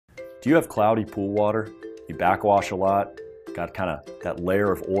Do you have cloudy pool water? You backwash a lot? Got kind of that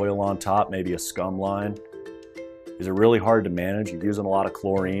layer of oil on top, maybe a scum line? Is it really hard to manage? You're using a lot of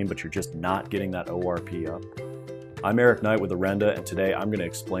chlorine, but you're just not getting that ORP up? I'm Eric Knight with Orenda, and today I'm going to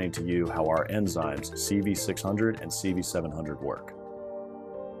explain to you how our enzymes CV600 and CV700 work.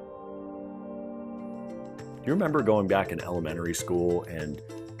 Do you remember going back in elementary school and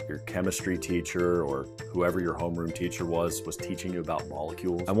your chemistry teacher or whoever your homeroom teacher was teaching you about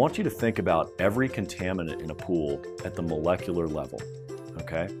molecules? I want you to think about every contaminant in a pool at the molecular level,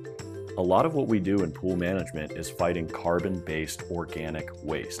 okay? A lot of what we do in pool management is fighting carbon-based organic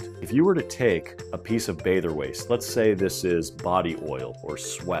waste. If you were to take a piece of bather waste, let's say this is body oil or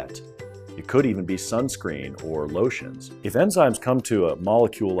sweat, it could even be sunscreen or lotions. If enzymes come to a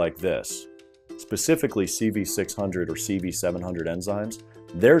molecule like this, specifically CV600 or CV700 enzymes,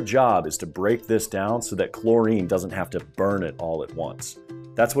 their job is to break this down so that chlorine doesn't have to burn it all at once.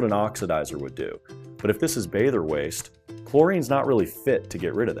 That's what an oxidizer would do. But if this is bather waste, chlorine's not really fit to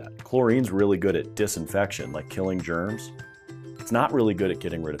get rid of that. Chlorine's really good at disinfection, like killing germs. It's not really good at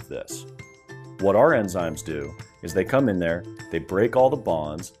getting rid of this. What our enzymes do is they come in there, they break all the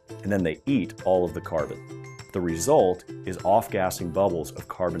bonds, and then they eat all of the carbon. The result is off-gassing bubbles of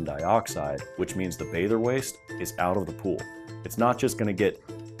carbon dioxide, which means the bather waste is out of the pool. It's not just going to get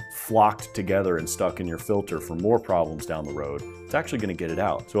flocked together and stuck in your filter for more problems down the road. It's actually going to get it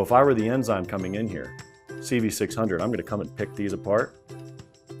out. So if I were the enzyme coming in here, CV600, I'm going to come and pick these apart.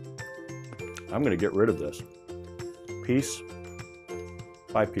 I'm going to get rid of this piece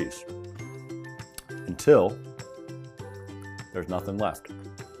by piece until there's nothing left.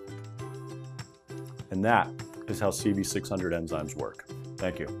 And that is how CV600 enzymes work.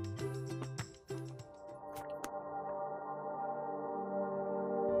 Thank you.